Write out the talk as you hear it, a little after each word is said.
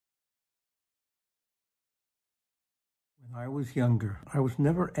When I was younger, I was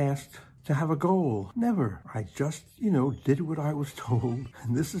never asked to have a goal. Never. I just, did what I was told.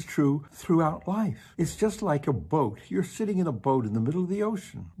 And this is true throughout life. It's just like a boat. You're sitting in a boat in the middle of the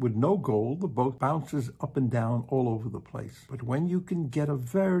ocean. With no goal, the boat bounces up and down all over the place. But when you can get a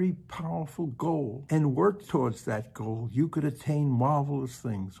very powerful goal and work towards that goal, you could attain marvelous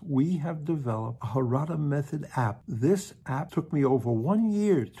things. We have developed a Harada Method app. This app took me over 1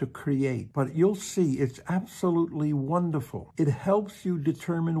 year to create, but you'll see it's absolutely wonderful. It helps you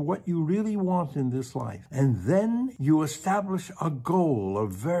determine what you really want in this life. And then you establish a goal, a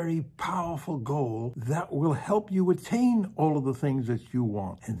very powerful goal that will help you attain all of the things that you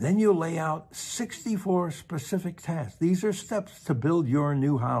want. And then you lay out 64 specific tasks. These are steps to build your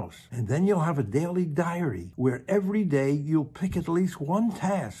new house. And then you'll have a daily diary where every day you'll pick at least one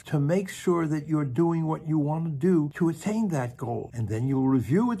task to make sure that you're doing what you want to do to attain that goal. And then you'll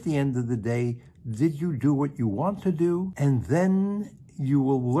review at the end of the day, did you do what you want to do? And then you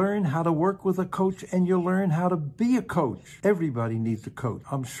will learn how to work with a coach, and you'll learn how to be a coach. Everybody needs a coach.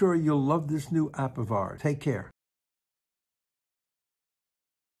 I'm sure you'll love this new app of ours. Take care.